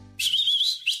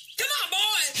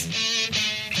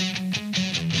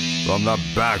From the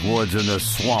backwoods and the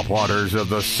swamp waters of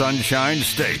the Sunshine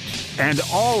State and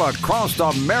all across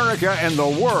America and the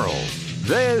world,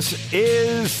 this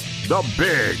is The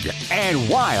Big and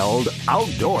Wild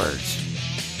Outdoors.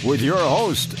 With your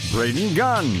host, Braden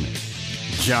Gunn,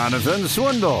 Jonathan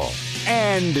Swindle,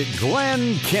 and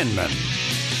Glenn Kinman.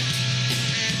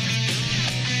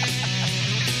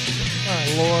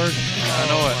 Oh, Lord. I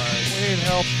know it. We need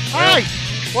help. All right.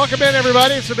 Welcome in,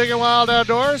 everybody. It's The Big and Wild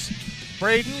Outdoors.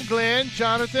 Braden, Glenn,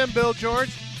 Jonathan, Bill George,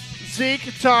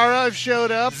 Zeke, Tara have showed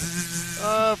up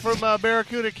from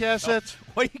Barracuda Cassettes.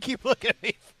 What do you keep looking at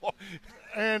me for?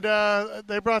 And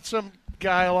they brought some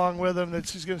guy along with them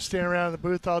that's just going to stand around in the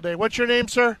booth all day. What's your name,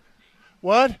 sir?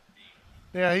 What?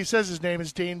 Yeah, he says his name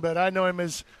is Dean, but I know him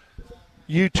as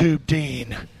YouTube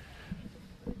Dean.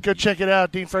 Go check it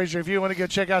out, Dean Fraser. If you want to go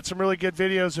check out some really good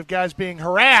videos of guys being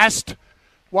harassed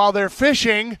while they're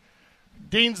fishing,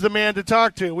 Dean's the man to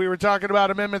talk to. We were talking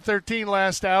about Amendment 13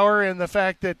 last hour and the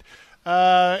fact that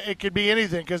it could be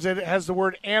anything because it has the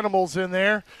word animals in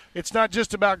there. It's not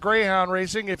just about greyhound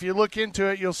racing. If you look into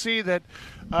it, you'll see that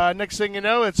next thing you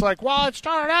know, it's like, well, it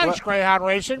started out as greyhound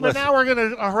racing, but now we're going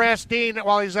to harass Dean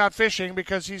while he's out fishing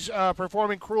because he's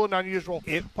performing cruel and unusual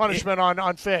punishment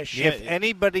on fish. If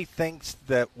anybody thinks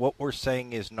that what we're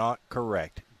saying is not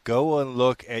correct, go and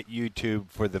look at YouTube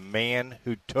for the man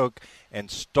who took and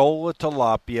stole a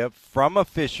tilapia from a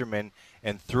fisherman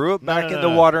and threw it back in the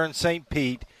water in St.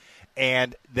 Pete.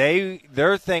 And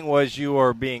their thing was you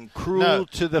are being cruel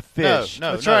to the fish.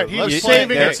 That's right. He was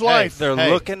saving its life. They're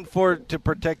looking to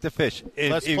protect the fish.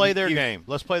 Let's play their game.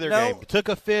 Let's play their game. Took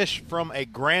a fish from a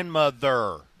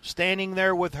grandmother standing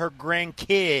there with her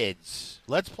grandkids.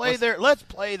 Let's play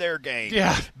their game.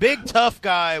 Yeah. Big tough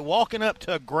guy walking up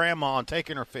to a grandma and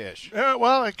taking her fish.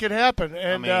 Well, it could happen.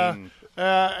 And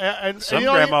and some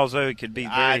grandmas, though, it could be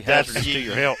very hazardous to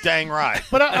your health. Dang right.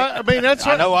 But I mean, that's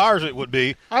what, I know ours it would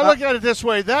be. I look at it this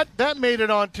way: that made it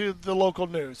onto the local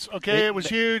news. Okay, it was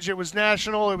huge. It was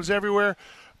national. It was everywhere.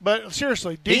 But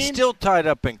seriously, Dean, he's still tied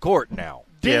up in court now.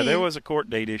 Yeah, there was a court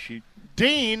date issued.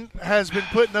 Dean has been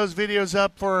putting those videos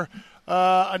up for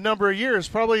a number of years.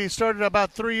 Probably started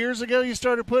about 3 years ago. You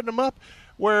started putting them up.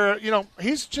 Where,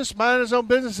 he's just minding his own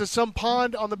business at some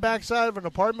pond on the backside of an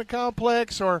apartment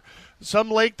complex or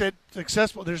some lake that's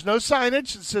accessible. There's no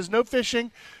signage. It says no fishing.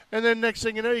 And then next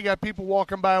thing you know, you got people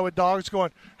walking by with dogs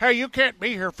going, hey, you can't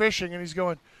be here fishing. And he's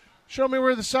going, show me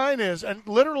where the sign is. And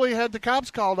literally had the cops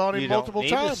called on him multiple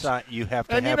times. You have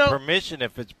to have permission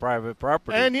if it's private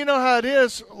property. And you know how it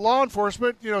is. Law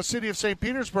enforcement, city of St.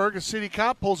 Petersburg, a city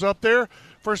cop pulls up there.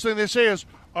 First thing they say is,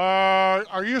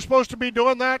 are you supposed to be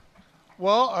doing that?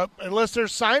 Well, unless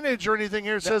there's signage or anything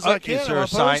here that says I can't. Is there a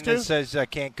sign that says I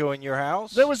can't go in your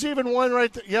house? There was even one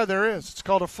right there. Yeah, there is. It's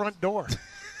called a front door.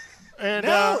 And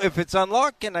if it's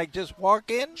unlocked, can I just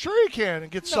walk in? Sure you can.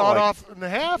 And get sawed off in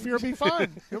half, you'll be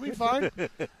fine. You'll be fine.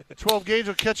 12 gauge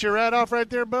will cut your rat off right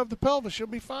there above the pelvis. You'll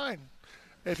be fine.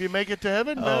 If you make it to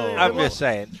heaven. I'm just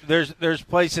saying. There's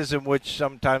places in which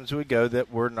sometimes we go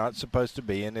that we're not supposed to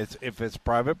be in. If it's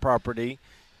private property.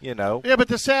 Yeah, but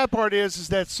the sad part is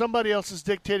that somebody else is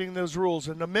dictating those rules.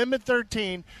 And Amendment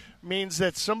 13 means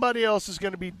that somebody else is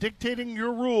going to be dictating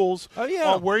your rules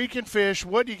on where you can fish,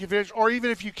 what you can fish, or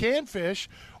even if you can fish,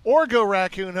 or go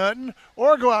raccoon hunting,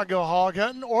 or go out and go hog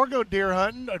hunting, or go deer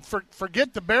hunting. And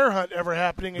forget the bear hunt ever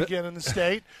happening again in the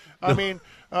state. I mean,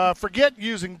 forget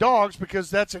using dogs because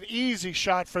that's an easy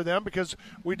shot for them because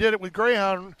we did it with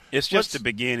greyhound. It's just the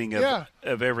beginning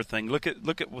of everything. Look at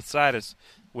with Sidus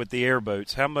with the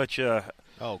airboats. How much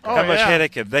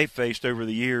headache have they faced over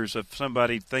the years of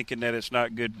somebody thinking that it's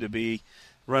not good to be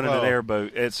running an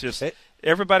airboat? It's just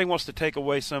everybody wants to take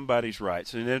away somebody's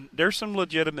rights, and then there's some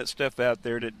legitimate stuff out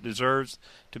there that deserves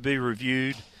to be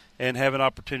reviewed and have an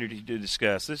opportunity to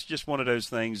discuss. This is just one of those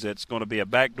things that's going to be a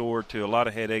backdoor to a lot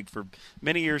of headache for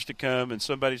many years to come, and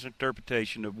somebody's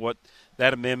interpretation of what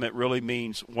that amendment really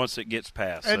means once it gets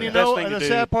passed. And and the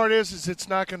sad part is it's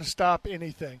not going to stop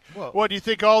anything. Whoa. What do you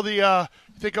think? All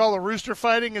the rooster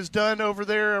fighting is done over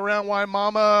there around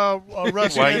Waimama,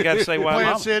 Russia, why you got to say Waimama?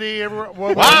 Plant City,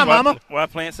 why Mama? Why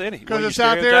Plant City? Because it's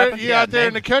out there. You out there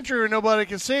in the country where nobody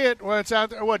can see it. Well, it's out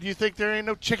there. What do you think? There ain't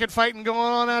no chicken fighting going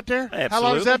on out there? Absolutely. How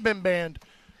long has that been banned?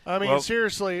 I mean,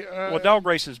 seriously. Dog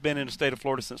racing's been in the state of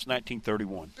Florida since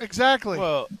 1931. Exactly.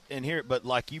 Well, but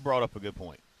like you brought up a good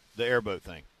point, the airboat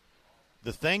thing.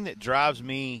 The thing that drives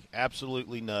me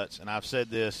absolutely nuts, and I've said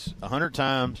this 100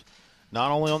 times, not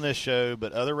only on this show,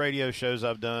 but other radio shows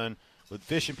I've done with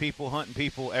fishing people, hunting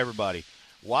people, everybody.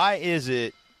 Why is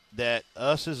it that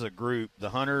us as a group,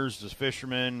 the hunters, the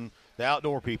fishermen, the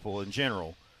outdoor people in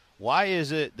general, Why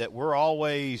is it that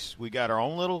we got our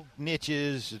own little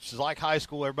niches? It's like high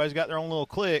school. Everybody's got their own little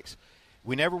cliques.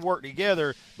 We never work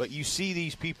together, but you see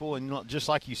these people, and just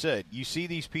like you said, you see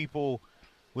these people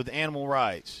with animal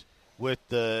rights, with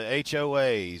the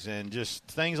HOAs, and just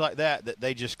things like that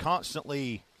they just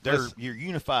constantly you're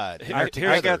unified.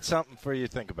 I got something for you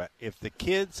to think about. If the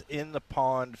kid's in the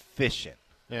pond fishing,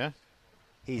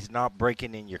 he's not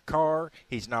breaking in your car,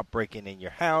 he's not breaking in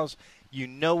your house. You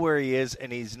know where he is,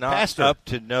 and he's not up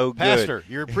to no good. Pastor,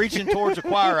 you're preaching towards a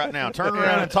choir right now. Turn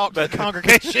around and talk to the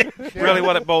congregation. Really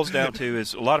what it boils down to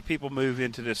is a lot of people move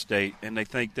into this state, and they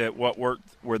think that what worked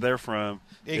where they're from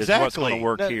is what's going to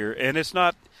work here. And it's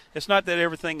not that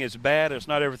everything is bad. It's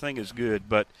not everything is good.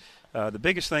 But the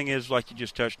biggest thing is, like you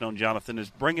just touched on, Jonathan, is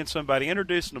bringing somebody,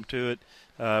 introducing them to it.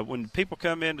 When people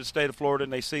come into the state of Florida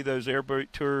and they see those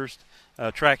airboat tours,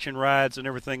 traction rides and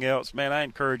everything else, man, I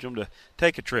encourage them to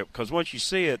take a trip, because once you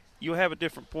see it, you'll have a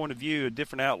different point of view, a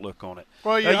different outlook on it.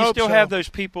 Well, you still have those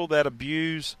people that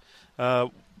abuse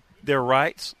their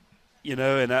rights,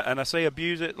 and I say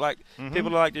abuse it like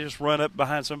people like to just run up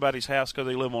behind somebody's house because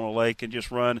they live on a lake and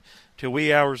just run till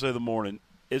wee hours of the morning.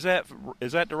 Is that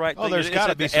the right thing? There's got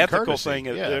to be some ethical courtesy. thing.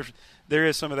 Yeah. There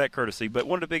is some of that courtesy, but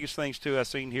one of the biggest things too I've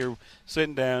seen here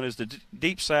sitting down is the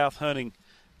Deep South hunting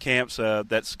camps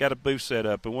that's got a booth set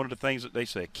up, and one of the things that they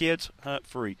say, kids hunt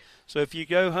free. So if you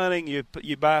go hunting,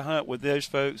 you buy a hunt with those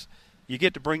folks, you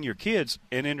get to bring your kids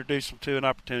and introduce them to an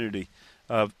opportunity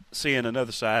of seeing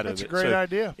another side of it. That's a great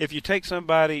idea. If you take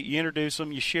somebody, you introduce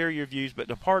them, you share your views, but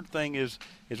the hard thing is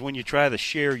when you try to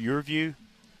share your view,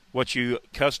 what you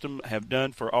custom have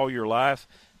done for all your life,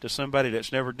 to somebody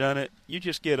that's never done it, you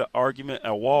just get an argument,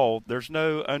 a wall. There's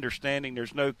no understanding.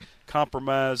 There's no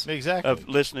compromise of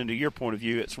listening to your point of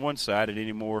view. It's one-sided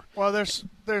anymore. Well, there's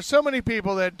so many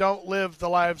people that don't live the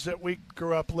lives that we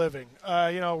grew up living.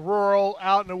 Rural,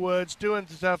 out in the woods, doing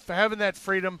stuff, having that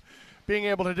freedom, being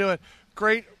able to do it.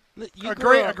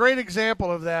 A great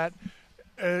example of that.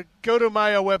 Go to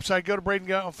my website. Go to Braden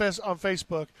Gunn on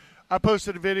Facebook. I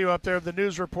posted a video up there of the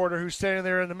news reporter who's standing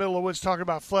there in the middle of the woods talking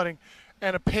about flooding.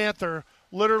 And a panther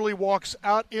literally walks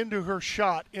out into her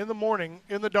shot in the morning,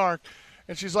 in the dark,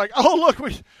 and she's like, oh, look,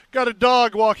 we got a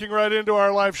dog walking right into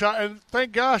our live shot. And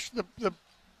thank gosh the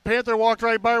panther walked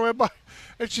right by her, went by.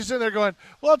 And she's in there going,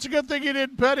 well, it's a good thing you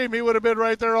didn't pet him. He would have been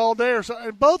right there all day. Or so.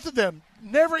 And both of them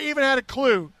never even had a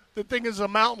clue. The thing is a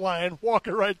mountain lion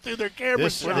walking right through their camera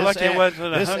shot.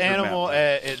 This animal,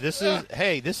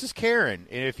 this is Karen.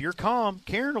 And if you're calm,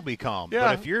 Karen will be calm. Yeah.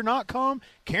 But if you're not calm,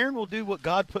 Karen will do what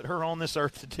God put her on this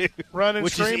earth to do,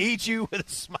 which is eat you with a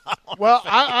smile. Well,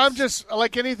 I'm just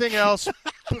like anything else.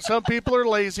 Some people are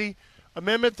lazy.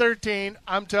 Amendment 13.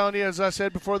 I'm telling you, as I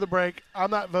said before the break,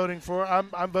 I'm not voting for.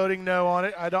 I'm voting no on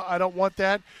it. I don't want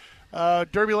that.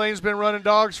 Derby Lane's been running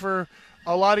dogs for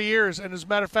a lot of years, and as a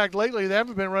matter of fact, lately they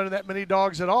haven't been running that many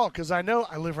dogs at all, because I know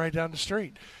I live right down the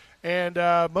street. And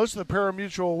most of the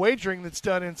pari-mutuel wagering that's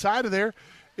done inside of there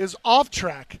is off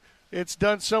track. It's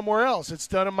done somewhere else. It's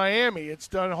done in Miami. It's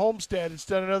done in Homestead. It's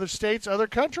done in other states, other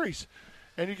countries,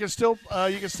 and you can still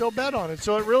bet on it.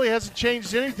 So it really hasn't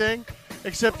changed anything,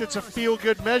 except it's a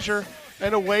feel-good measure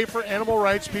and a way for animal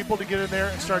rights people to get in there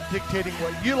and start dictating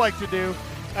what you like to do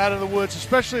out of the woods,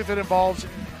 especially if it involves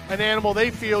an animal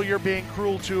they feel you're being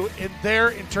cruel to in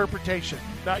their interpretation,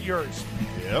 not yours.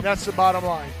 Yep. That's the bottom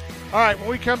line. All right, when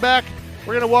we come back,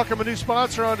 we're going to welcome a new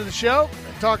sponsor onto the show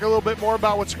and talk a little bit more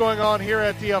about what's going on here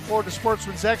at the Florida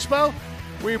Sportsman's Expo.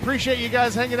 We appreciate you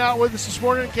guys hanging out with us this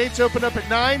morning. Gates open up at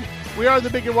 9. We are the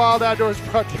Big and Wild Outdoors,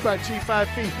 brought to you by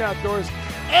G5 Feed Outdoors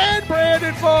and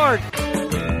Brandon Ford.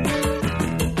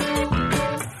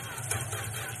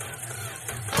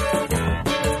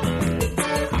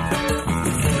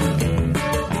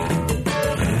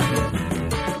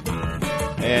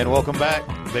 And welcome back,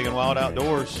 Big and Wild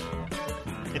Outdoors.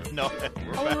 No,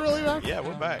 we're really back? Yeah,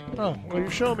 we're back. Oh, well, you're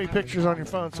showing me pictures on your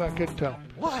phone, so I couldn't tell.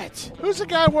 What? Who's the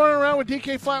guy running around with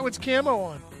DK Flatwood's camo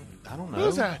on? I don't know.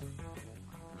 Who's that?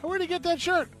 Where'd he get that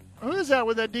shirt? Who is that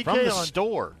with that DK on? From the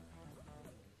store.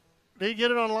 Did he get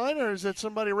it online, or is it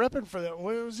somebody repping for that?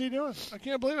 What was he doing? I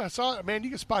can't believe it. I saw it. Man, you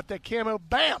can spot that camo.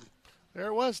 Bam! There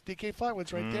it was. DK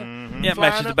Flatwood's right there. Mm-hmm. Yeah, it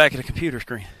matches the back of the computer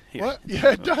screen. Here. What?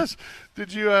 Yeah, it does.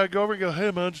 Did you go over and go,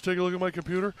 hey, man, just take a look at my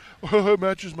computer? Oh, it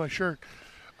matches my shirt.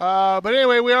 But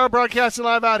anyway, we are broadcasting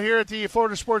live out here at the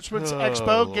Florida Sportsman's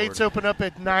Expo. Lord. Gates open up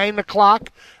at 9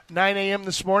 o'clock, 9 a.m.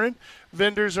 this morning.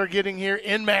 Vendors are getting here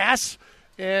en masse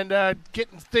and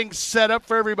getting things set up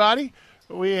for everybody.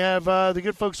 We have the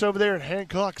good folks over there at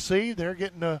Hancock Sea. They're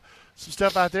getting some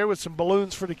stuff out there with some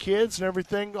balloons for the kids and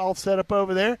everything all set up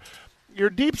over there. your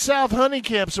Deep South hunting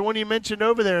camps, the one you mentioned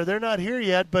over there, they're not here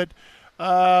yet, but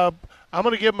I'm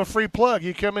going to give them a free plug.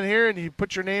 You come in here and you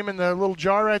put your name in the little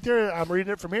jar right there. I'm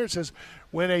reading it from here. It says,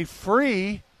 win a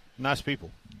free – nice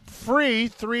people. Free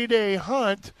 3-day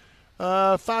hunt,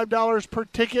 $5 per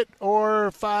ticket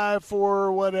or $5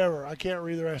 for whatever. I can't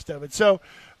read the rest of it. So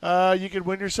you could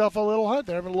win yourself a little hunt.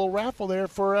 They're having a little raffle there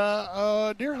for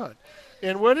a deer hunt.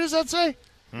 And what does that say?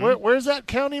 Where's that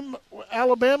county,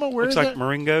 Alabama? Where Looks is like that?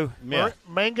 Marengo. Yeah.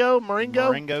 Marengo?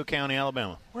 Marengo County,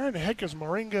 Alabama. Where in the heck is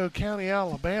Marengo County,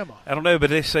 Alabama? I don't know, but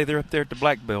they say they're up there at the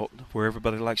Black Belt where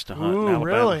everybody likes to hunt in Ooh, Alabama.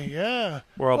 really? Yeah.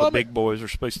 Where all the big boys are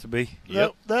supposed to be.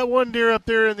 Yep. That one deer up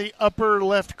there in the upper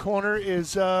left corner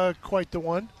is quite the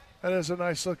one. That is a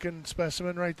nice-looking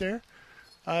specimen right there.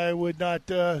 I would not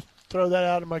throw that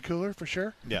out of my cooler for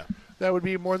sure. Yeah. That would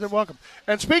be more than welcome.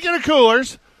 And speaking of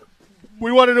coolers,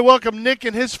 we wanted to welcome Nick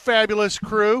and his fabulous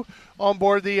crew on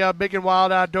board the Big and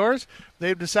Wild Outdoors.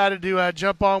 They've decided to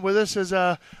jump on with us as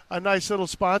a nice little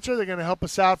sponsor. They're going to help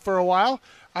us out for a while.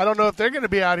 I don't know if they're going to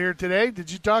be out here today.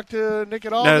 Did you talk to Nick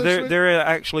at all? No, they're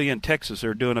actually in Texas.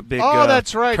 They're doing a big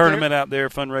that's right. tournament out there,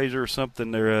 fundraiser or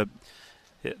something. They're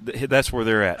that's where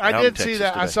they're at. I did see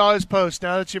that. Today. I saw his post.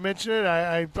 Now that you mention it,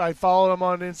 I follow him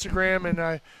on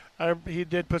Instagram, and he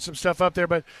did put some stuff up there.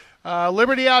 But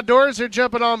Liberty Outdoors, they're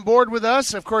jumping on board with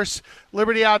us. Of course,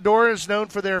 Liberty Outdoors is known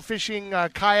for their fishing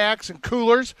kayaks and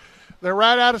coolers. They're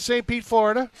right out of St. Pete,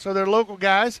 Florida, so they're local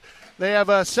guys. They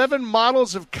have 7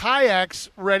 models of kayaks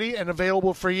ready and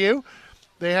available for you.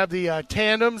 They have the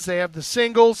tandems. They have the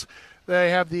singles.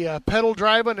 They have the pedal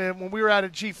driving. And when we were out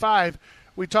at G5,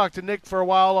 we talked to Nick for a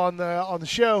while on the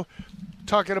show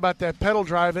talking about that pedal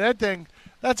drive. And that thing,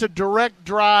 that's a direct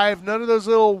drive, none of those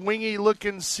little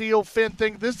wingy-looking seal fin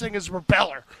things. This thing is a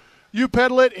propeller. You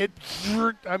pedal it,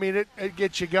 it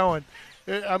gets you going.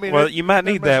 You might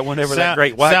need that whenever that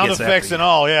great white sound gets effects after and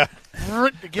all, yeah.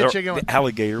 It gets you going. The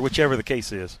alligator, whichever the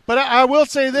case is. But I will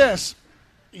say this.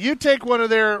 You take one of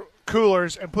their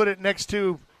coolers and put it next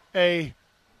to a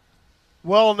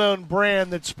well-known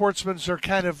brand that sportsmen are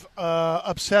kind of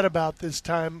upset about this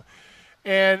time.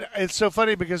 And it's so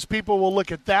funny because people will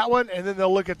look at that one and then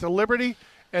they'll look at the Liberty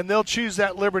and they'll choose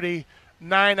that Liberty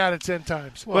 9 out of 10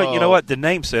 times. Well, you know what? The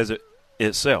name says it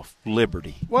itself,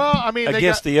 Liberty. Well, I mean,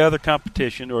 against the other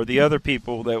competition or the other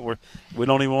people that we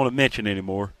don't even want to mention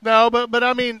anymore. No, but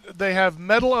I mean, they have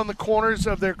metal on the corners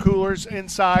of their coolers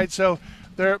inside, so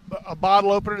they're a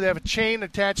bottle opener. They have a chain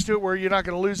attached to it where you're not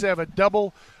going to lose. They have a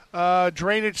double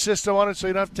drainage system on it, so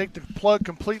you don't have to take the plug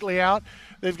completely out.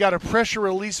 They've got a pressure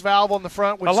release valve on the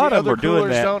front, which a lot the of them other are doing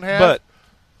coolers that, don't have. But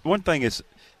one thing is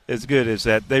good is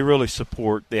that they really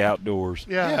support the outdoors.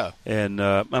 Yeah. And,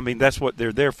 that's what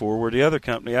they're there for. Where the other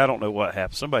company, I don't know what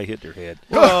happened. Somebody hit their head.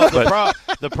 Well,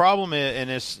 the problem is, and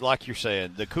it's like you're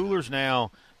saying, the coolers now,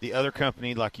 the other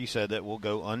company, like you said, that will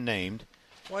go unnamed.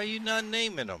 Why are you not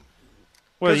naming them?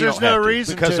 Well, there's no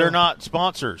reason because to. they're not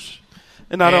sponsors.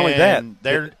 And not only that,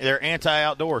 they're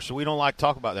anti-outdoor, so we don't like to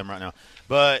talk about them right now.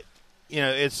 But,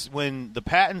 it's when the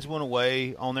patents went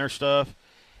away on their stuff,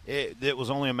 it was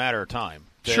only a matter of time.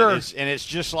 Sure. It's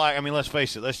just like, let's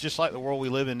face it, that's just like the world we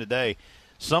live in today.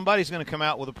 Somebody's going to come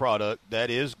out with a product that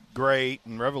is great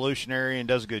and revolutionary and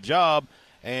does a good job,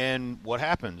 and what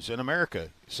happens in America?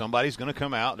 Somebody's going to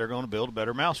come out, they're going to build a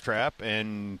better mousetrap,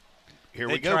 and here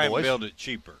we go, boys. They try and build it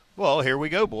cheaper. Well, here we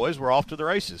go, boys. We're off to the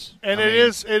races. And it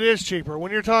is cheaper.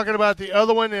 When you're talking about the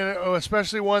other one, and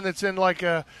especially one that's in like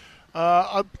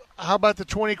how about the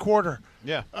 20 quarter?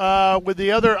 Yeah. With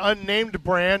the other unnamed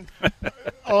brand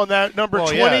on that number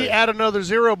 20, add another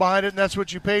 0 behind it, and that's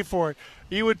what you pay for it.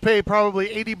 You would pay probably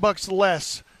 $80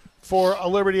 less for a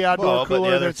Liberty Outdoor cooler. But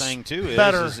the other that's thing too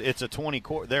is it's a 20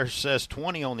 quarter. There says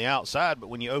 20 on the outside, but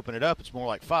when you open it up, it's more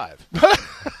like 5.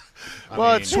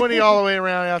 It's 20 all the way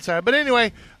around outside. But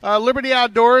anyway, Liberty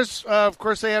Outdoors, of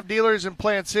course, they have dealers in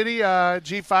Plant City.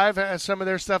 G5 has some of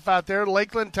their stuff out there.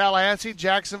 Lakeland, Tallahassee,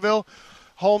 Jacksonville,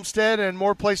 Homestead, and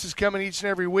more places coming each and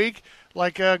every week.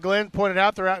 Like Glenn pointed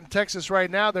out, they're out in Texas right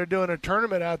now. They're doing a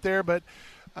tournament out there. But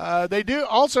they do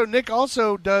also, Nick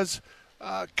also does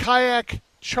kayak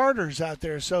charters out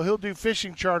there. So he'll do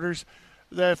fishing charters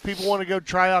that if people want to go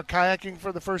try out kayaking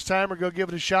for the first time or go give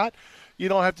it a shot, you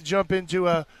don't have to jump into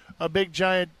a big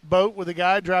giant boat with a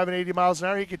guy driving 80 miles an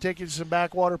hour. He can take you to some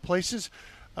backwater places.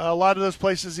 A lot of those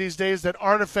places these days that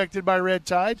aren't affected by red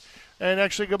tide and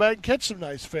actually go back and catch some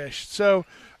nice fish. So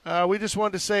we just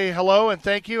wanted to say hello and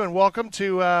thank you and welcome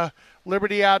to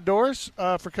Liberty Outdoors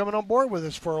for coming on board with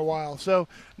us for a while. So,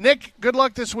 Nick, good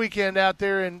luck this weekend out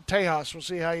there in Tejas. We'll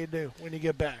see how you do when you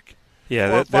get back.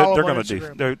 Yeah, they're going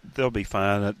to do. They'll be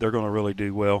fine. They're going to really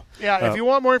do well. Yeah, if you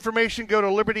want more information, go to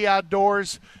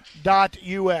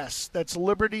libertyoutdoors.us. That's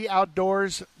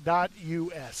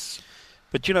libertyoutdoors.us.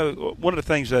 But one of the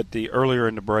things that earlier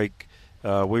in the break,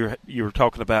 you were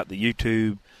talking about the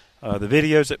YouTube, the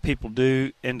videos that people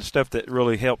do, and the stuff that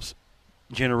really helps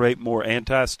generate more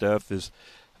anti-stuff is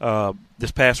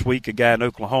this past week a guy in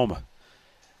Oklahoma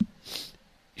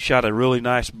shot a really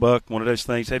nice buck, one of those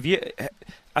things.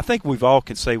 I think we've all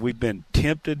can say we've been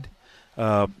tempted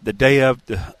the day of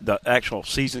the actual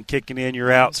season kicking in.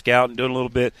 You're out scouting, doing a little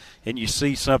bit, and you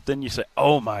see something. You say,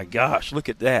 oh, my gosh, look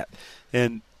at that.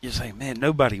 And you say, man,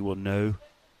 nobody will know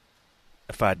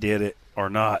if I did it or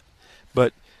not.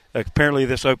 But apparently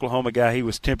this Oklahoma guy, he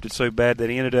was tempted so bad that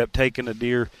he ended up taking a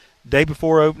deer day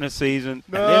before opening season.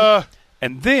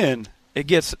 And then it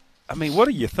gets, what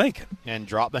are you thinking? And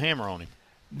drop the hammer on him.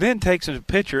 Then takes a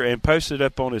picture and posts it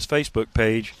up on his Facebook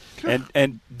page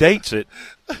and dates it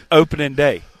opening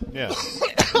day. Yeah.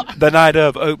 The night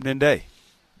of opening day.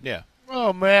 Yeah.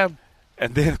 Oh, man.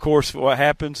 And then, of course, what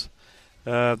happens?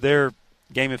 Their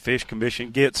Game and Fish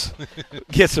Commission gets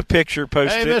a picture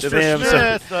posted to them.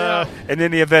 Smith, and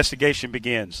then the investigation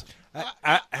begins.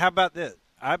 How about this?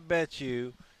 I bet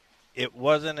you it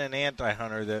wasn't an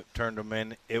anti-hunter that turned them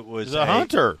in. It was a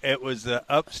hunter. It was the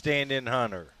upstanding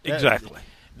hunter. Exactly.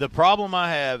 The problem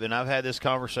I have, and I've had this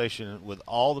conversation with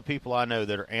all the people I know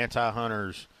that are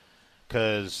anti-hunters,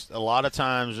 because a lot of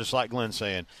times, just like Glenn's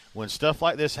saying, when stuff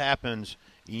like this happens,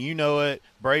 you know it,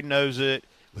 Braden knows it,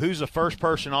 who's the first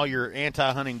person all your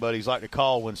anti-hunting buddies like to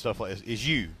call when stuff like this? Is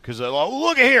you. Because they're like,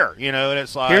 look at here, and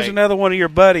it's like. Here's another one of your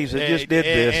buddies that just did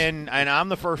this. And I'm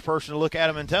the first person to look at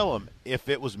them and tell them, if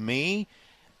it was me,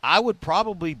 I would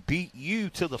probably beat you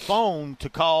to the phone to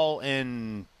call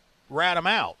and rat them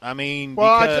out.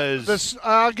 Because.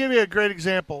 I'll give you a great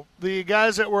example. The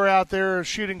guys that were out there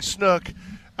shooting snook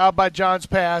out by Johns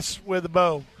Pass with a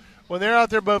bow, when they're out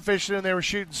there bow fishing and they were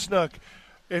shooting snook,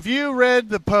 if you read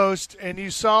the post and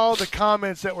you saw the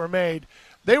comments that were made,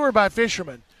 they were by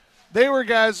fishermen. They were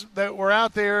guys that were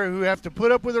out there who have to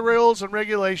put up with the rules and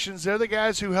regulations. They're the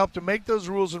guys who helped to make those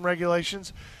rules and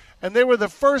regulations. And they were the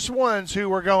first ones who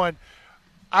were going,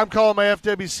 I'm calling my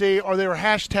FWC, or they were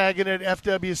hashtagging it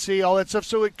FWC, all that stuff,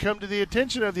 so it come to the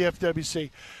attention of the FWC.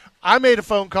 I made a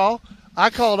phone call. I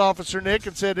called Officer Nick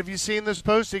and said, have you seen this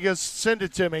post? He goes, send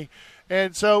it to me.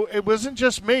 And so it wasn't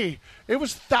just me. It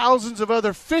was thousands of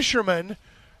other fishermen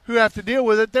who have to deal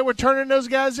with it that were turning those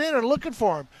guys in and looking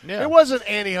for them. Yeah. It wasn't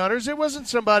anti-hunters. It wasn't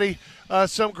somebody,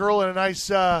 some girl in a nice,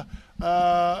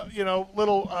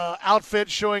 little outfit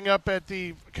showing up at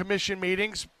the commission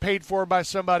meetings paid for by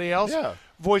somebody else,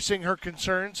 voicing her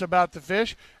concerns about the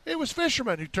fish. It was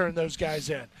fishermen who turned those guys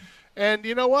in. And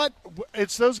you know what?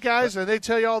 It's those guys, and they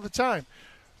tell you all the time,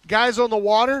 guys on the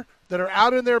water that are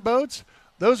out in their boats,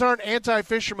 those aren't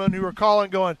anti-fishermen who are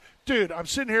calling going, dude, I'm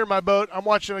sitting here in my boat. I'm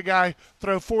watching a guy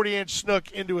throw 40-inch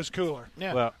snook into his cooler.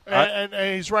 Yeah. Well,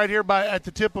 and he's right here at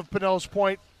the tip of Pinellas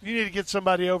Point. You need to get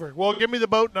somebody over. Well, give me the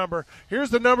boat number. Here's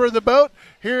the number of the boat.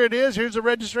 Here it is. Here's the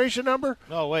registration number.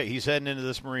 Oh, wait. He's heading into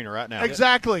this marina right now.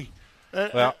 Exactly.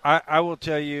 Well, I will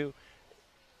tell you,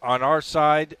 on our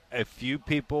side, a few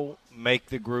people make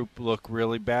the group look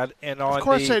really bad. And on of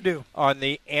course they do. On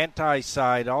the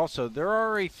anti-side also, there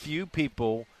are a few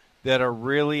people that are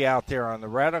really out there on the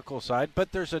radical side,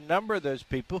 but there's a number of those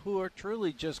people who are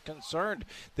truly just concerned.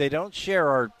 They don't share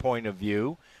our point of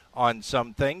view on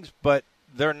some things, but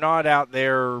they're not out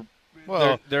there.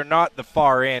 Well, they're not the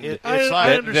far end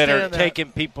that are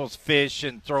taking people's fish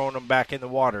and throwing them back in the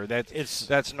water.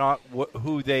 That's not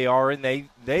who they are, and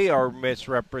they are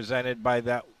misrepresented by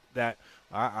that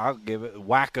I'll give it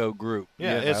wacko group.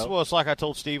 Yeah, it's like I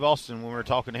told Steve Austin when we were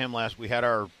talking to him last. We had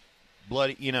our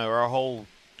bloody, our whole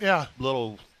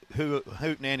little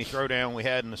hootenanny throwdown we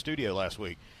had in the studio last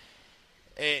week.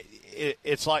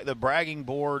 It's like the bragging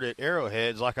board at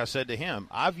Arrowheads. Like I said to him,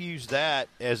 I've used that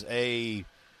as an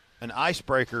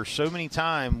icebreaker so many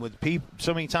times with people.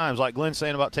 So many times, like Glenn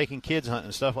saying about taking kids hunting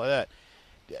and stuff like that.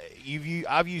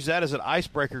 I've used that as an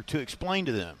icebreaker to explain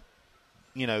to them.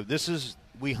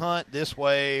 We hunt this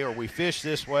way, or we fish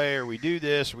this way, or we do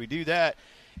this, or we do that.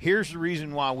 Here's the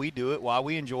reason why we do it, why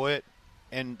we enjoy it,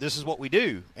 and this is what we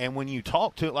do. And when you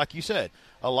talk to it, like you said,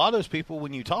 a lot of those people,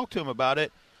 when you talk to them about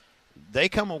it, they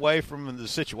come away from the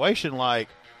situation like,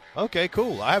 okay,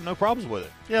 cool, I have no problems with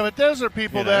it. Yeah, but those are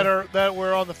people that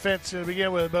were on the fence to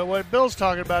begin with. But what Bill's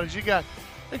talking about is you got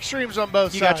extremes on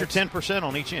both sides. You got your 10%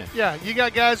 on each end. Yeah, you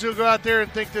got guys who go out there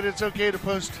and think that it's okay to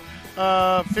post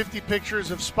 50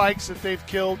 pictures of spikes that they've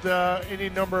killed any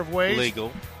number of ways.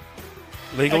 Legal.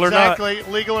 Legal exactly,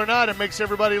 legal or not, it makes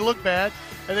everybody look bad.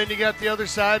 And then you got the other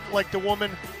side, like the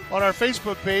woman on our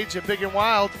Facebook page at Big and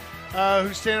Wild,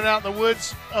 who's standing out in the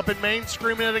woods up in Maine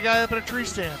screaming at a guy up in a tree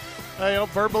stand.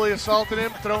 Verbally assaulting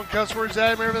him, throwing cuss words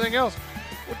at him, and everything else.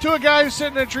 To a guy who's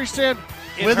sitting in a tree stand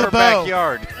with a bow.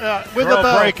 Backyard. With Throw a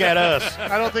bow. break at us.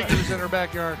 I don't think he was in her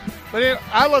backyard. But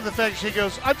I love the fact she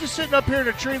goes, I'm just sitting up here in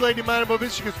a tree, lady, minding my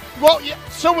business. She goes, well, yeah,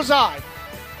 so was I.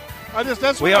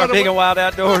 We are Big and Wild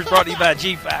Outdoors, brought to you by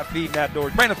G5 Feeding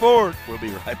Outdoors. Brandon Ford. We'll be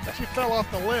right back. She fell off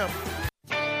the limb.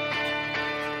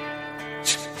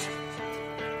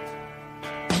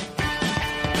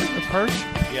 The perch?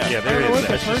 Yeah, there is.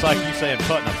 That's just like you saying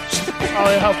Putnam. Oh,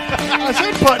 yeah. I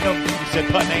said Putnam. You said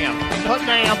Putnam.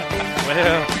 Putnam.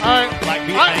 Well, all right. Like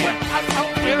Vietnam.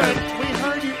 Aaron, we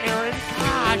heard you, Aaron.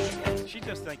 Gosh. she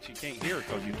just thinks she can't hear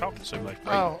because you're talking so much.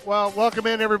 Oh, well, welcome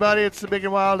in, everybody. It's the Big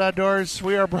and Wild Outdoors.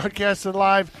 We are broadcasting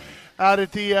live out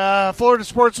at the Florida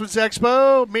Sportsman's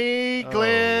Expo. Me,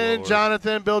 Glenn,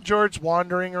 Jonathan, Bill George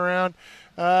wandering around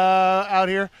out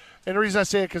here. And the reason I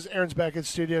say it because Erin's back in the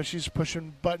studio. She's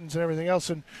pushing buttons and everything else.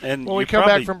 And when we come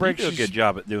back from break, you do a good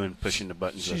job at pushing the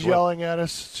buttons. She's yelling at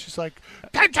us. She's like,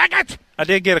 10 seconds! I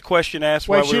did get a question asked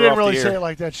while we were off the air. She didn't really say it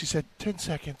like that. She said, 10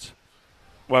 seconds.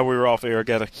 While we were off air, I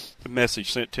got a message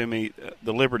sent to me.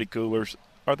 The Liberty coolers,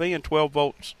 are they in 12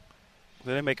 volts?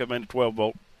 Do they make them in a 12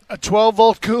 volt? A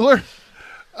 12-volt cooler?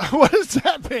 What does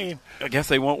that mean? I guess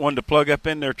they want one to plug up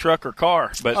in their truck or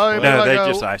car, but no, like they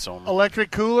just ice on them.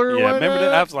 Electric cooler? Yeah, remember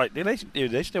that? I was like, do they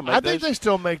still make those? I think they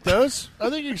still make those. I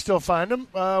think you can still find them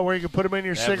where you can put them in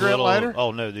your cigarette lighter.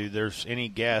 Oh, no, dude. There's any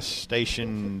gas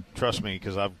station, trust me,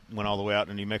 because I went all the way out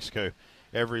to New Mexico.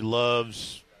 Every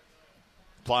Love's,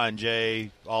 Flying J,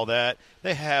 all that.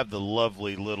 They have the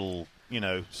lovely little,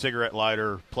 cigarette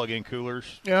lighter plug-in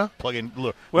coolers. Yeah. Plug-in,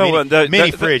 look, well,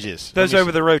 mini fridges. Those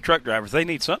over-the-road truck drivers, they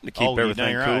need something to keep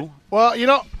everything cool. Right.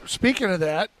 Well, speaking of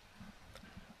that,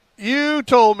 you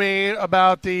told me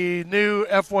about the new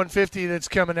F-150 that's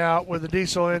coming out with a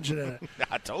diesel engine in it.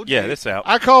 I told you. Yeah, that's out.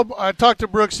 I talked to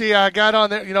Brooksy. I got on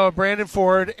there, Brandon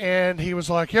Ford, and he was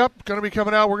like, yep, going to be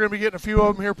coming out. We're going to be getting a few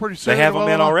of them here pretty soon. They have them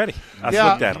in already. I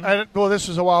looked at them. Well, this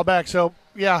was a while back, so,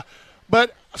 yeah.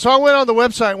 But so I went on the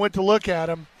website and went to look at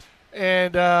them,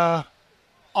 and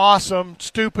awesome,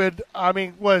 stupid. I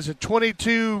mean, what is it,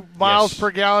 22 miles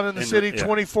per gallon in the city,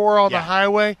 24 on the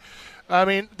highway? I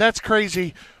mean, that's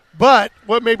crazy. But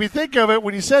what made me think of it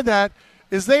when you said that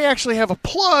is they actually have a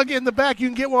plug in the back. You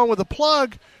can get one with a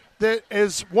plug that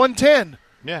is 110.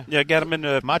 Yeah, got them in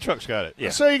the. My truck's got it. Yeah.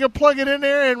 So you can plug it in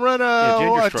there and run a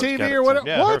TV or whatever.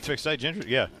 Yeah, what? Fixed state Ginger.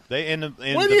 Yeah, they in the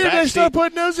when did they start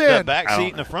putting those in? The back seat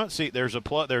and the front seat. There's a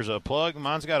plug. There's a plug.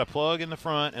 Mine's got a plug in the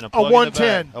front and a plug in the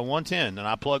back. A 110, and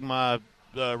I plug my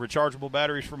rechargeable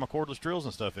batteries for my cordless drills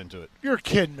and stuff into it. You're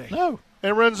kidding me? No. It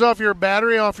runs off your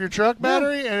battery, off your truck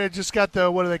battery, and it just got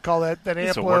the, what do they call that? That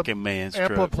it's a working man's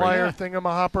amplifier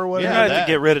thingamahopper, whatever. You have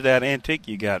to get rid of that antique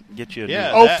you got. Get you a new.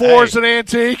 04's an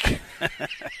antique.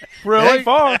 Really? It ain't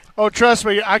far. Oh, trust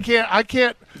me, I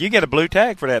can't. You get a blue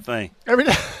tag for that thing.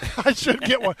 I should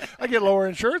get one. I get lower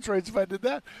insurance rates if I did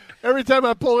that. Every time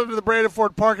I pull into the Brandon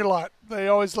Ford parking lot, they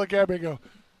always look at me and go,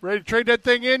 ready to trade that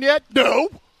thing in yet? No.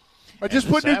 I just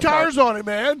put new tires on it,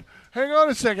 man. Hang on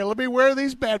a second. Let me wear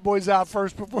these bad boys out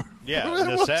first before. Yeah,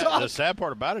 the sad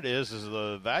part about it is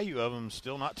the value of them is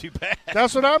still not too bad.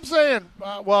 That's what I'm saying.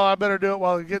 Well, I better do it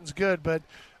while it gets good. But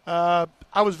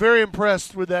I was very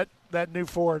impressed with that new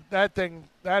Ford. That thing,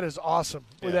 that is awesome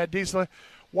with that diesel.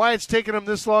 Why it's taking them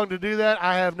this long to do that,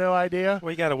 I have no idea.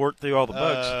 Well, you got to work through all the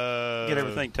bugs, get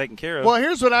everything taken care of. Well,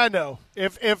 here's what I know: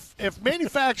 if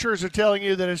manufacturers are telling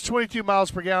you that it's 22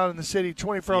 miles per gallon in the city,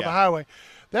 24 on the highway.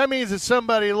 That means that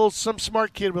some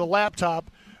smart kid with a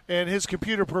laptop and his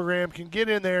computer program can get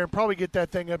in there and probably get that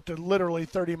thing up to literally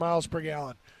 30 miles per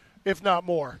gallon, if not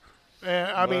more.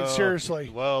 I mean,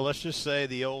 seriously. Well, let's just say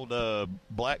the old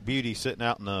Black Beauty sitting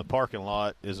out in the parking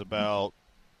lot is about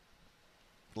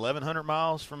 1,100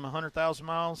 miles from 100,000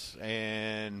 miles.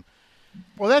 And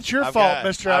well, that's your fault,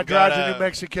 Mr. I drive to New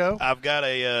Mexico. I've got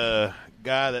a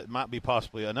guy that might be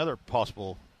another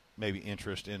possible maybe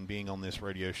interest in being on this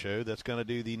radio show that's going to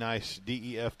do the nice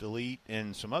DEF delete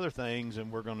and some other things,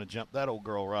 and we're going to jump that old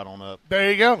girl right on up.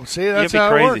 There you go. See, that's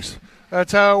how it works.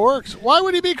 That's how it works. Why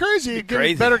would he be crazy? He'd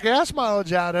get better gas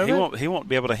mileage out of it. He won't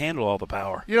be able to handle all the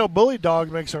power. Bully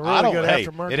Dog makes a really good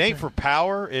aftermarket. It ain't for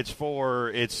power. It's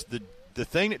the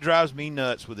thing that drives me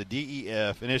nuts with the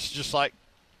DEF, and it's just like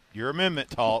your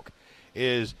amendment talk,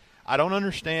 is I don't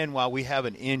understand why we have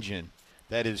an engine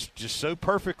that is just so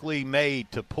perfectly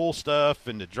made to pull stuff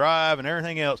and to drive and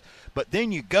everything else, but then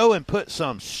you go and put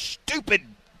some stupid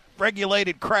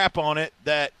regulated crap on it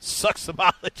that sucks the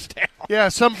mileage down. Yeah,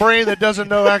 some brain that doesn't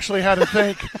know actually how to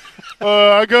think.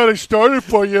 I got it started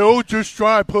for you. Just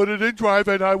try, put it in drive,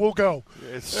 and I will go.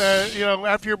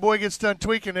 After your boy gets done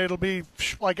tweaking, it'll be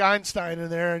like Einstein in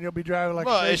there, and you'll be driving like.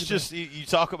 Well, it's just you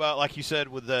talk about, like you said,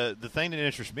 with the thing that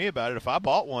interests me about it. If I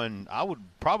bought one, I would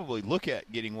probably look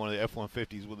at getting one of the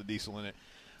F-150s with a diesel in it,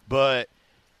 but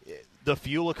the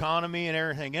fuel economy and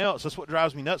everything else, that's what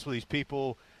drives me nuts with these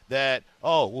people that,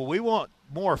 we want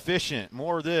more efficient,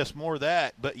 more this, more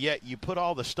that, but yet you put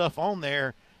all the stuff on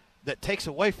there that takes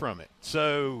away from it.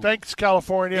 So thanks,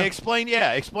 California. Explain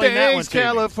that one to me. Thanks,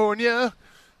 California.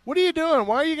 What are you doing?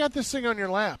 Why you got this thing on your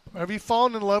lap? Have you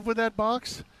fallen in love with that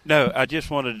box? No, I just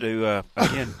wanted to,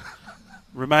 again,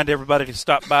 remind everybody to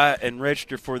stop by and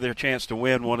register for their chance to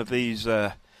win one of these.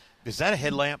 Is that a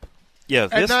headlamp? Yeah.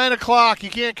 At 9 o'clock. You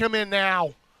can't come in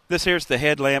now. This here's the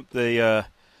headlamp, the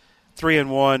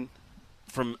 3-in-1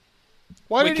 from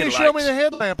Why didn't you show me the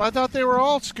headlamp? I thought they were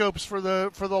all scopes for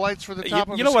the lights for the top of the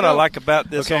scope. You know what I like about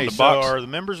this on the box? Are the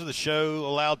members of the show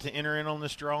allowed to enter in on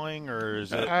this drawing, or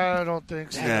is it? I don't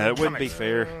think so. Yeah, it wouldn't be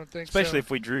fair. I don't think especially so.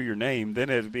 If we drew your name, then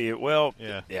it'd be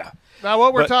yeah. Now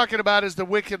what we're talking about is the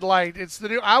Wicked Light. It's the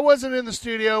new. I wasn't in the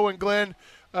studio when Glenn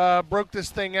broke this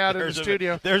thing out in the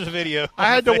studio. There's a video.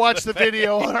 I had to watch the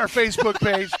video on our Facebook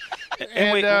page,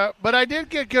 but I did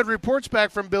get good reports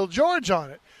back from Bill George on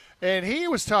it. And he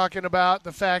was talking about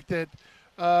the fact that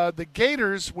the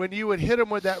Gators, when you would hit them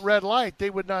with that red light,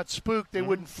 they would not spook, they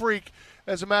wouldn't freak.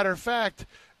 As a matter of fact,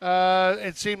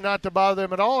 it seemed not to bother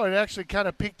them at all. It actually kind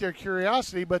of piqued their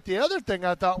curiosity. But the other thing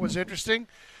I thought was interesting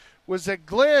was that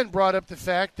Glenn brought up the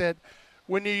fact that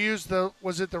when you use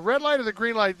was it the red light or the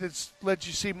green light that lets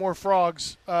you see more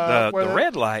frogs? The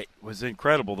red light was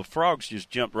incredible. The frogs just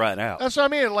jumped right out. That's what I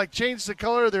mean. It like changed the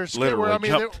color of their skin.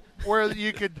 Literally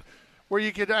Where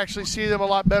you could actually see them a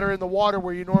lot better in the water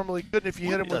where you normally couldn't if you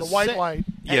hit them with a white light.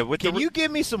 Yeah, can you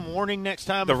give me some warning next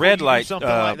time? The red light, something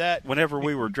like that. Whenever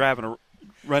we were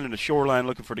running the shoreline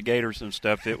looking for the gators and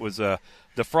stuff, it was the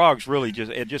frogs really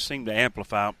just seemed to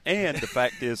amplify them. And the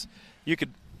fact is,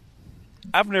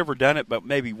 I've never done it, but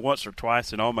maybe once or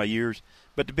twice in all my years.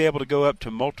 But to be able to go up to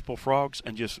multiple frogs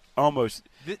and just almost,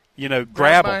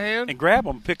 grab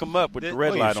them, pick them up with the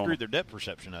red light on. Screwed their depth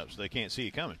perception up, so they can't see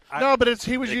you coming. No, but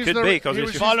he was using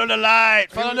follow the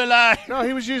light. No,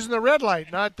 he was using the red light,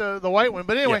 not the white one.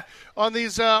 But anyway, on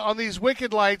these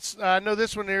Wicked lights, I know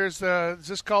this one here is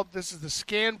this is the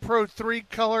Scan Pro 3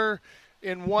 color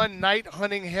in one night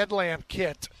hunting headlamp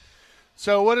kit.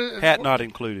 So what is hat not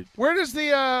included? Where does the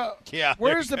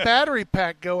battery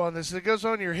pack go on this? It goes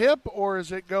on your hip, or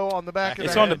does it go on the back of the head?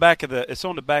 It's on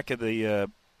the back of the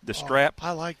strap.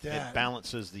 I like that. It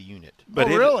balances the unit. But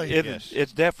really? Yes.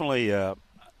 It's definitely. I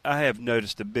have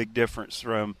noticed a big difference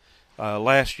from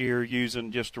last year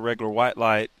using just a regular white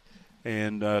light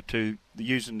and to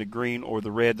using the green or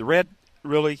the red. The red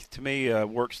really, to me,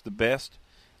 works the best.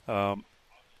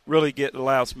 Really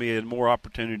allows me a more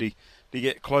opportunity to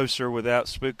get closer without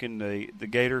spooking the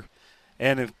gator.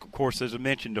 And, of course, as I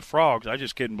mentioned, the frogs, I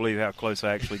just couldn't believe how close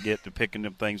I actually get to picking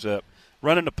them things up.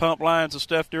 Running the pump lines and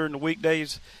stuff during the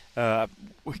weekdays,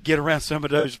 we get around some of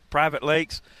those private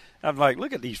lakes. I'm like,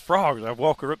 look at these frogs. I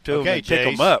walk up to them and pick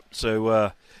them up.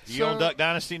 So, you on Duck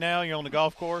Dynasty now? You're on the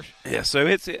golf course? Yeah,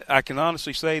 so I can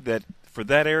honestly say that for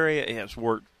that area, it has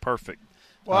worked perfect.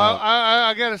 Well,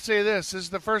 I got to say this. This is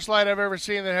the first light I've ever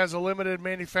seen that has a limited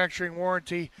manufacturing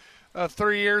warranty.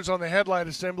 3 years on the headlight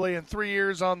assembly and 3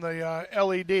 years on the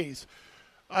LEDs.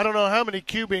 I don't know how many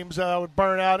Q-beams I would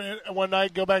burn out one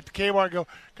night, go back to Kmart and go,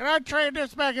 can I trade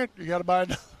this back in? You got to buy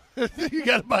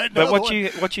another But what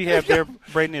you have there,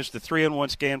 Braden, is the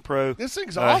 3-in-1 Scan Pro. This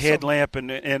thing's awesome. Headlamp,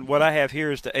 and what I have here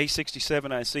is the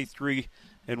A67IC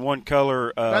 3-in-1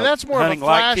 color now that's more of a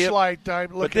flashlight type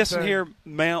looking. But this one here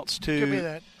mounts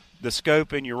to the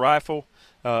scope in your rifle.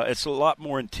 It's a lot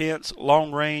more intense,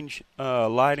 long-range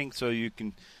lighting, so you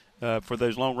can, for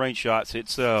those long-range shots,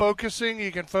 it's focusing.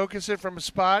 You can focus it from a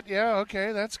spot. Yeah,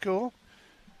 okay, that's cool.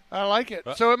 I like it.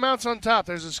 So it mounts on top.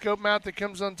 There's a scope mount that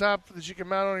comes on top that you can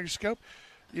mount on your scope.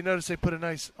 You notice they put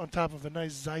on top of a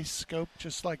nice Zeiss scope,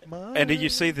 just like mine. And did you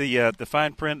see the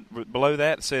fine print below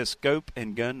that? It says scope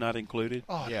and gun not included.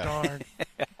 Oh, darn.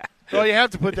 Well, you have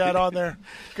to put that on there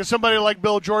because somebody like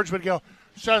Bill George would go,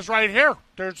 says right here,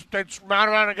 it's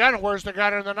mounted on a gun. Where's the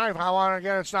gun and the knife? How on a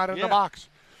gun? It's not in the box.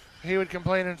 He would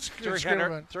complain and scream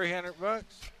about it. $300.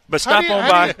 But stop on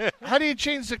by. How do you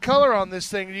change the color on this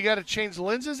thing? You got to change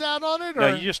lenses out on it? Or?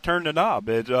 No, you just turn the knob.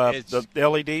 The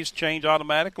LEDs change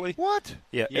automatically. What?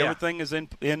 Yeah, everything is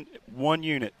in one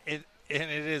unit. And it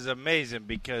is amazing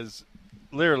because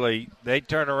literally, they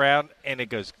turn around and it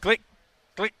goes click,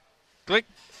 click, click,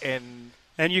 and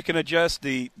you can adjust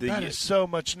the. That is so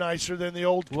much nicer than the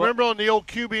old. Remember on the old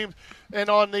Q-beam and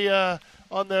on the.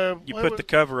 You put the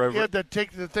cover over. You had to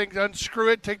take the thing,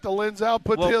 unscrew it, take the lens out,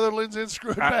 put the other lens in,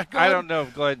 screw it back on. I don't know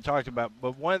if Glenn talked about,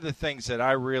 but one of the things that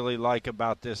I really like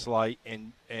about this light,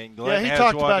 and Glenn has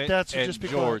talked one, about that, so and just be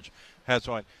George has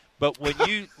one. But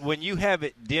when you have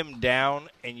it dimmed down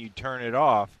and you turn it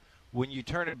off, when you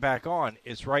turn it back on,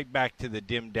 it's right back to the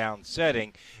dimmed down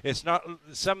setting. It's not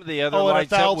some of the other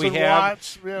lights that we have.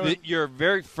 Watts, your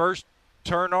very first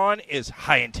turn on is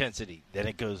high intensity, then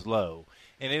it goes low.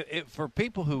 And for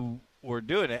people who were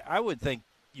doing it, I would think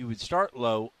you would start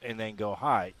low and then go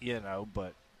high,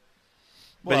 but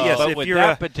yes, if with you're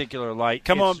that particular light,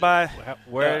 come on by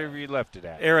wherever you left it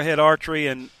at. Arrowhead Archery,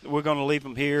 and we're going to leave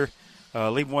them here.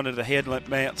 Leave one of the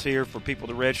headlamps here for people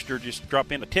to register. Just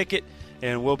drop in a ticket,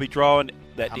 and we'll be drawing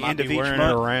at the end of each month.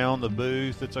 It around the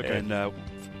booth. It's okay. And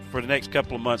for the next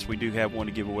couple of months, we do have one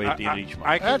to give away at the end of each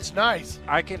month. That's nice.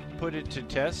 I can put it to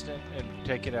test and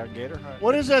take it out Gator Hunt.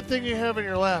 What is that thing you have in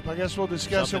your lap? I guess we'll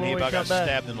discuss it when we come back. Something he got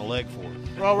stabbed in the leg for.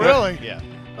 Oh, really? Yeah.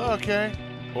 Okay.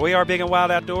 Well, we are Big and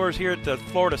Wild Outdoors here at the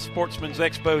Florida Sportsman's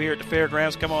Expo here at the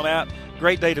fairgrounds. Come on out.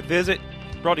 Great day to visit.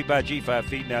 Brought to you by G5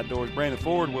 Feeding Outdoors. Brandon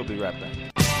Ford. We'll be right back.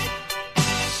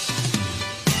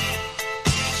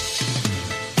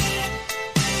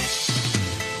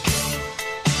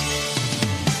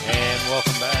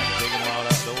 Welcome back to Big and Wild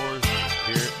Outdoors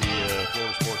here at the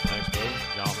Florida Sportsman Expo.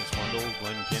 Jonathan Swindle,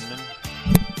 Glenn Kinman.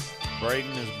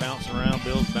 Braden is bouncing around.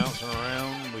 Bill's bouncing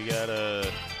around. We got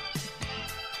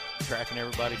tracking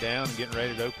everybody down and getting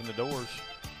ready to open the doors.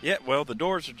 Yeah, well, the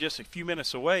doors are just a few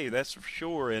minutes away, that's for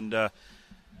sure. And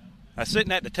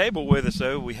sitting at the table with us,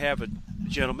 though, we have a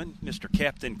gentleman, Mr.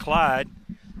 Captain Clyde.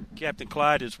 Captain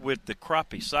Clyde is with the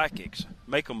Crappie Psychics.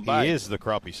 Make them bite. He is the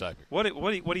Crappie Psychic. What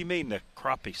do you mean, the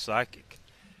Crappie Psychic?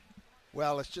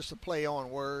 Well, it's just a play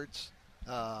on words.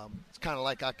 It's kind of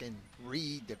like I can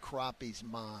read the crappie's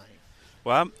mind.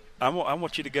 Well, I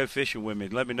want you to go fishing with me.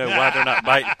 Let me know why they're not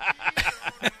biting.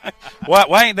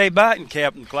 Why ain't they biting,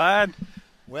 Captain Clyde?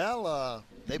 Well,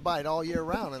 they bite all year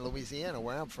round in Louisiana,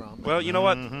 where I'm from. Well, you know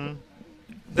what? Mm-hmm.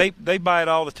 They bite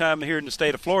all the time here in the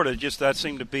state of Florida. Just I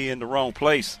seem to be in the wrong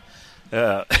place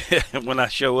when I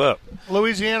show up.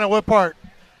 Louisiana, what part?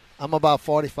 I'm about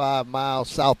 45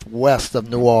 miles southwest of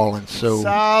New Orleans, so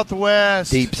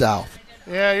southwest, deep south.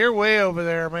 Yeah, you're way over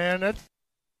there, man. That's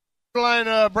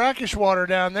borderline brackish water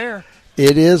down there.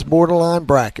 It is borderline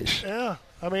brackish. Yeah,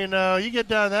 I mean, you get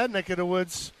down that neck of the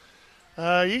woods,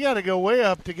 you got to go way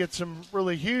up to get some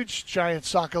really huge, giant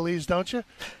sockolees, don't you?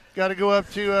 Got to go up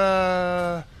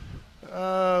to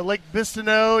Lake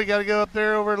Bistineau. You got to go up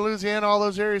there over to Louisiana, all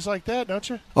those areas like that, don't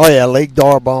you? Oh yeah, Lake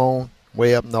D'Arbonne,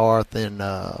 way up north, and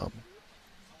the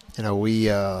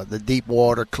deep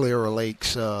water, clearer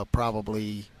lakes,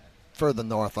 probably further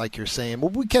north, like you're saying.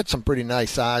 But we catch some pretty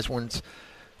nice size ones.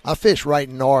 I fish right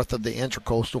north of the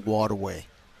Intracoastal Waterway,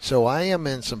 so I am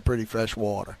in some pretty fresh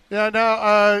water. Yeah.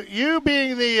 Now, you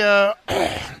being the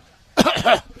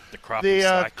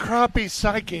crappie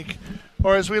psychic,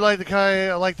 or as we like to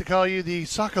call you, the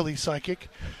Sockole psychic.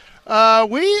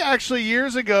 We actually,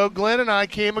 years ago, Glenn and I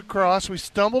we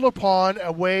stumbled upon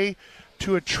a way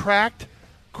to attract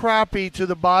crappie to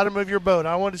the bottom of your boat.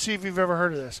 I wanted to see if you've ever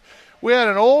heard of this. We had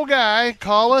an old guy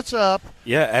call us up.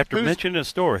 Yeah, after mentioning a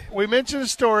story. We mentioned a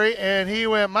story, and he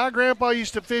went, my grandpa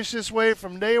used to fish this way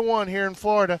from day one here in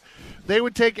Florida. They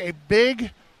would take a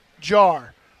big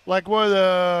jar, like one of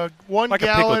the 1 like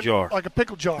gallon. Like a pickle jar. Like a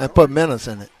pickle jar. And put minnows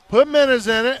in it. Put minnows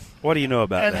in it. What do you know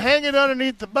about that? And hang it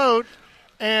underneath the boat,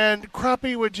 and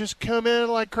crappie would just come in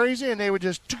like crazy, and they would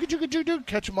just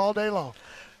catch them all day long.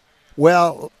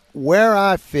 Well, where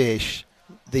I fish,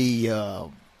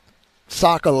 the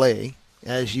Sockole,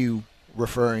 as you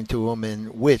referring to them,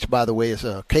 and which, by the way, is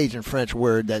a Cajun French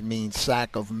word that means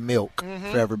sack of milk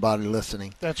for everybody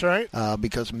listening. That's right.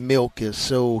 Because milk is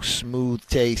so smooth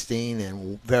tasting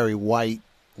and very white,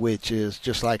 which is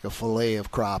just like a fillet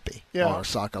of crappie or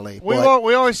Sockole.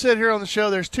 We always said here on the show,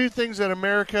 there's two things that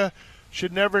America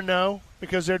should never know,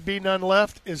 because there'd be none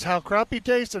left, is how crappie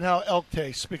tastes and how elk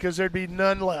tastes, because there'd be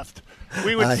none left.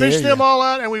 We would fish them all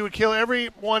out, and we would kill every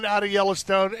one out of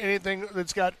Yellowstone, anything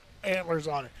that's got antlers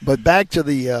on it. But back to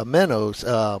the minnows,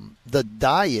 the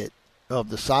diet of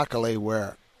the Sockole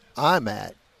where I'm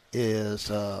at is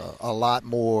a lot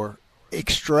more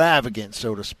extravagant,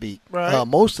 so to speak. Right.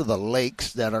 Most of the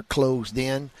lakes that are closed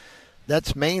in,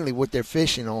 that's mainly what they're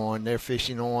fishing on. They're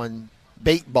fishing on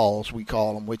bait balls, we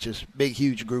call them, which is big,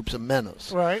 huge groups of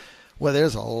minnows. Right. Well,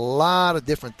 there's a lot of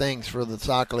different things for the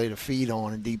sac-a-lait to feed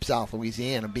on in deep South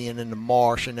Louisiana, being in the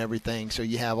marsh and everything. So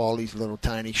you have all these little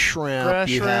tiny shrimp.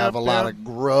 Have a lot of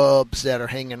grubs that are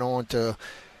hanging on to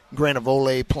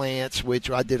granivole plants, which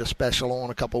I did a special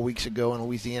on a couple of weeks ago in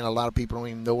Louisiana. A lot of people don't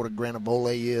even know what a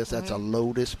granivole is. That's a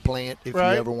lotus plant if you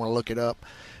ever want to look it up.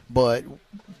 But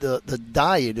the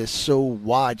diet is so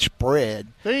widespread.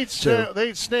 They eat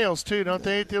snails, too, don't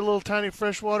they? Eat the little tiny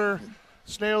freshwater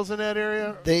snails in that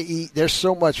area? There's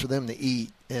so much for them to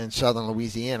eat in southern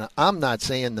Louisiana. I'm not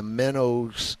saying the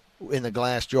minnows in the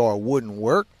glass jar wouldn't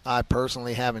work. I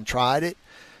personally haven't tried it.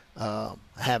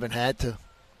 Haven't had to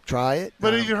try it.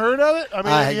 But have you heard of it? I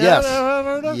mean, yes. Have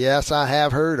heard of it? Yes, I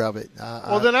have heard of it.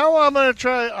 Well, then I'm going to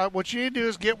try. What you need to do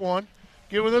is get one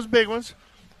of those big ones.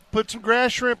 Put some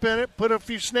grass shrimp in it, put a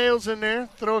few snails in there,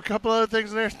 throw a couple other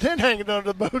things in there, then hang it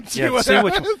under the boat and see what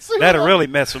happens. That'll really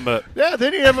mess them up. Yeah,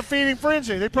 then you have a feeding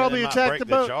frenzy. They probably attack the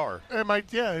boat. Jar. It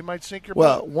might sink your boat.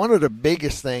 Well, one of the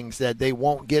biggest things that they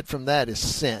won't get from that is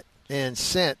scent. And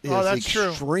scent is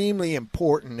extremely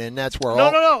important, and that's where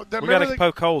No. We got to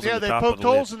poke holes in the top. Yeah, they poked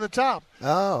holes in the top.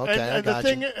 Oh, okay.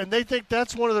 And they think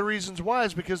that's one of the reasons why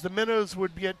is because the minnows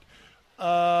would get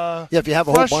if you have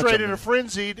a whole bunch of frustrated them. or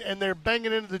frenzied, and they're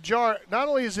banging into the jar. Not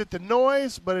only is it the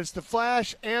noise, but it's the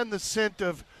flash and the scent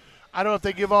of. I don't know if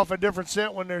they give off a different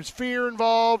scent when there's fear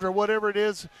involved or whatever it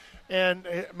is. And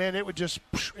man, it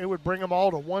would bring them all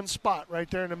to one spot right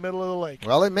there in the middle of the lake.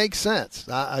 Well, it makes sense.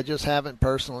 I just haven't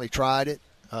personally tried it,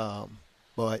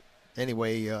 but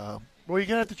anyway. Well, you're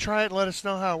gonna have to try it and let us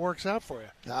know how it works out for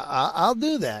you. I'll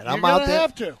do that. You're gonna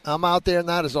have to. I'm out there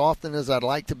not as often as I'd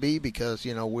like to be because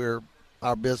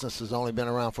our business has only been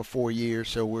around for 4 years,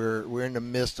 so we're in the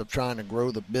midst of trying to grow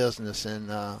the business. And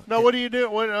now, what do you do?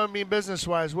 Business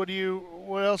wise, what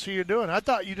else are you doing? I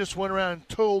thought you just went around and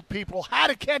told people how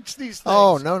to catch these things.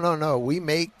 Oh no! We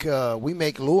make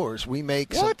lures. We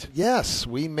make what? Yes,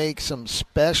 we make some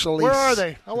specially. Where are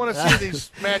they? I want to see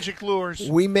these magic lures.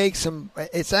 We make some.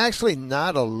 It's actually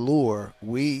not a lure.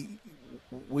 We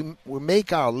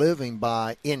make our living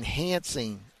by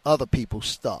enhancing other people's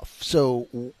stuff. So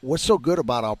what's so good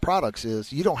about our products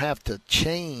is you don't have to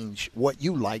change what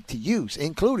you like to use,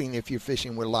 including if you're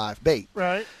fishing with live bait.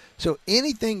 Right. So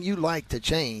anything you like to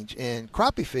change, and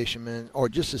crappie fishermen are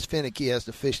just as finicky as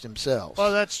the fish themselves.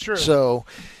 Oh, that's true. So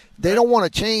they don't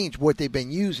want to change what they've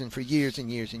been using for years and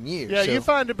years and years. Yeah, so, you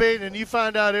find a bait and you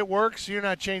find out it works. You're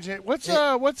not changing it. What's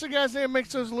the guy's name that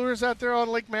makes those lures out there on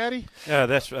Lake Maddie?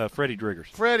 That's Freddie Driggers.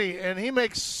 Freddie, and he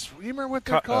makes. You remember what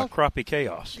they're called? Crappie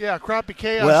Chaos. Yeah, Crappie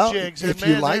Chaos jigs. If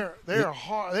and you like, they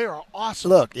are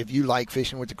awesome. Look, if you like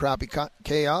fishing with the Crappie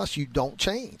Chaos, you don't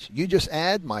change. You just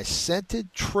add my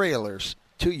scented trailers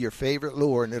to your favorite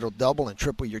lure, and it'll double and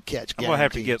triple your catch. I'm gonna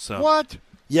have to get some. What?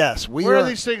 Yes, where are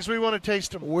these things? We want to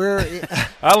taste them.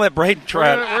 I'll let Braden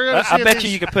try it. I bet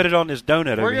you could put it on this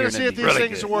donut over here. We're going to see if these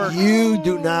things work. You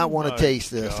do not want to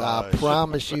taste this. Gosh. I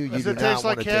promise you, Does you it do not taste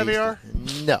want like to caviar?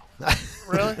 taste it. No.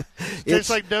 Really? It tastes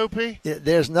like dopey?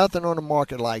 There's nothing on the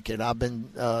market like it. I've been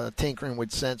tinkering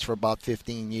with scents for about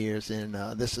 15 years, and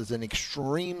this is an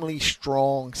extremely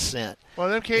strong scent. Well,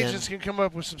 them Cajuns can come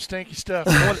up with some stinky stuff.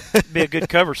 It'd be a good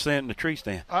cover scent in the tree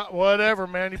stand. Whatever,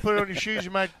 man. You put it on your shoes,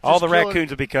 you might just all the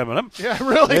raccoons will be coming up. Yeah,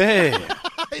 really? Yeah.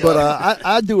 But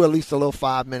I do at least a little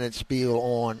 5-minute spiel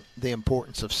on the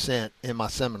importance of scent in my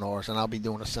seminars, and I'll be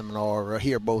doing a seminar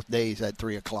here both days at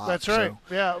 3 o'clock. That's right.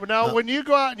 So, yeah. Now, when you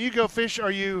go out and you go fish, are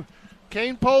you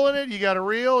cane poling it? You got a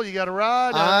reel? You got a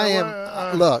rod?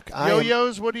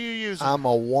 Yo-yos? What do you use? I'm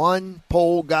a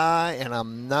one-pole guy, and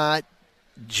I'm not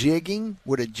jigging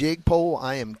with a jig pole.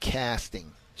 I am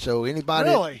casting. So anybody,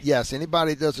 really? Yes,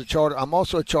 anybody does a charter. I'm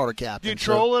also a charter captain. Do you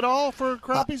troll at all for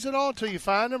crappies at all until you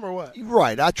find them, or what?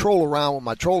 Right, I troll around with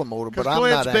my trolling motor, but I'm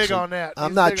not big on that.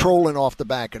 I'm not trolling off the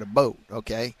back of the boat.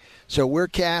 Okay, so we're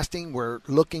casting. We're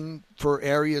looking for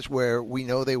areas where we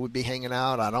know they would be hanging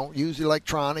out. I don't use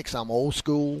electronics. I'm old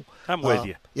school. I'm with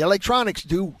you. The electronics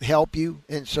do help you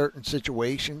in certain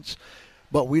situations.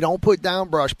 But we don't put down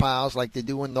brush piles like they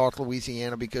do in North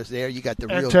Louisiana because there you got the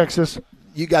real Texas.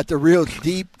 You got the real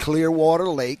deep, clear water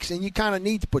lakes, and you kind of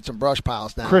need to put some brush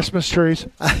piles down. Christmas trees.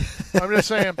 I'm just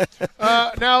saying.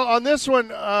 Now, on this one,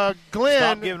 Glenn.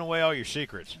 Stop giving away all your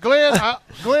secrets. Glenn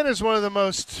is one of the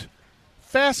most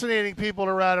fascinating people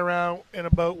to ride around in a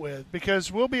boat with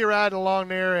because we'll be riding along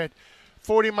there at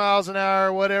 40 miles an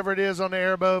hour, whatever it is on the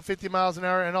airboat, 50 miles an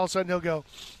hour, and all of a sudden he'll go,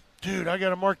 dude, I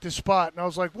got to mark this spot. And I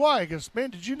was like, why? He goes,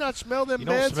 man, did you not smell them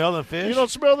beds? You don't smell them fish? You don't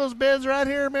smell those beds right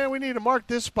here? Man, we need to mark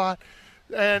this spot.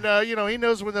 And, he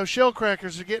knows when those shell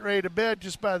crackers are getting ready to bed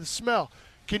just by the smell.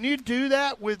 Can you do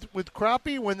that with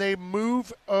crappie when they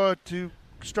move to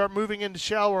start moving into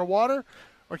shallower water?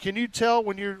 Or can you tell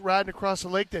when you're riding across the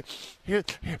lake that, here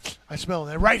I smell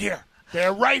them. They're right here.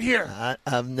 They're right here.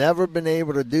 I've never been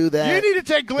able to do that. You need to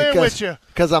take Glenn with you.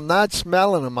 Because I'm not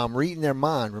smelling them. I'm reading their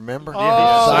mind, remember?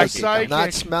 Oh, psychic. I'm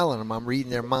not smelling them. I'm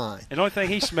reading their mind. And the only thing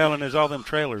he's smelling is all them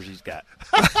trailers he's got.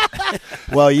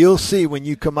 Well, you'll see when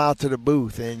you come out to the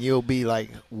booth, and you'll be like,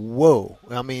 whoa.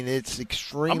 I mean, it's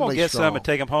extremely I'm going to get strong. some and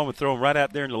take them home and throw them right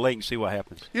out there in the lake and see what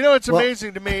happens. You know, it's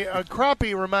amazing to me.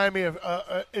 Crappie remind me of,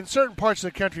 in certain parts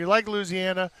of the country, like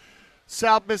Louisiana,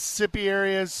 South Mississippi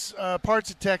areas, parts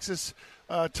of Texas,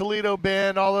 Toledo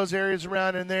Bend, all those areas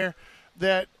around in there,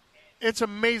 that it's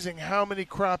amazing how many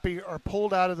crappie are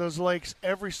pulled out of those lakes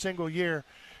every single year,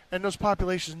 and those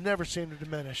populations never seem to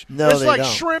diminish. No, it's they like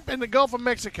don't. shrimp in the Gulf of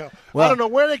Mexico. Well, I don't know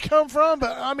where they come from,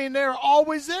 but, I mean, they're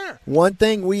always there. One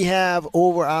thing we have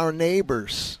over our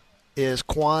neighbors is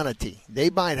quantity. They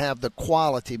might have the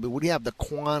quality, but we have the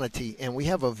quantity, and we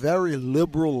have a very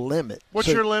liberal limit. What's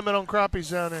your limit on crappies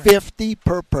down there? 50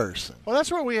 per person. Well, that's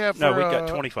what we have for... No, we got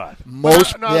 25.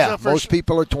 Most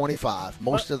people are 25.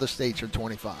 Most of the states are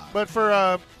 25. But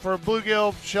for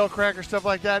bluegill, shell cracker, stuff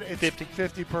like that, it's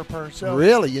 50 per person. So,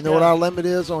 really? You know what our limit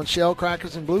is on shell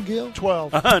crackers and bluegill?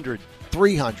 12. 100.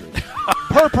 300.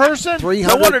 Per person?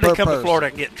 300 No wonder per they come person. to Florida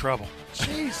and get in trouble.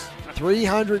 Jeez.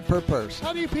 300 per person.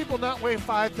 How do you people not weigh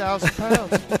 5,000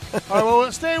 pounds? All right,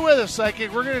 well, stay with us,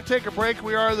 Psychic. We're going to take a break.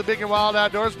 We are the Big and Wild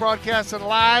Outdoors, broadcasting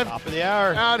live. Top of the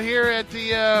hour. Out here at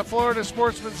the Florida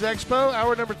Sportsman's Expo.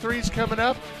 Hour number 3 is coming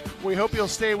up. We hope you'll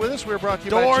stay with us. We're brought to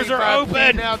you by Doors are G5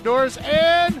 open. Outdoors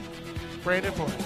and Brandon Ford.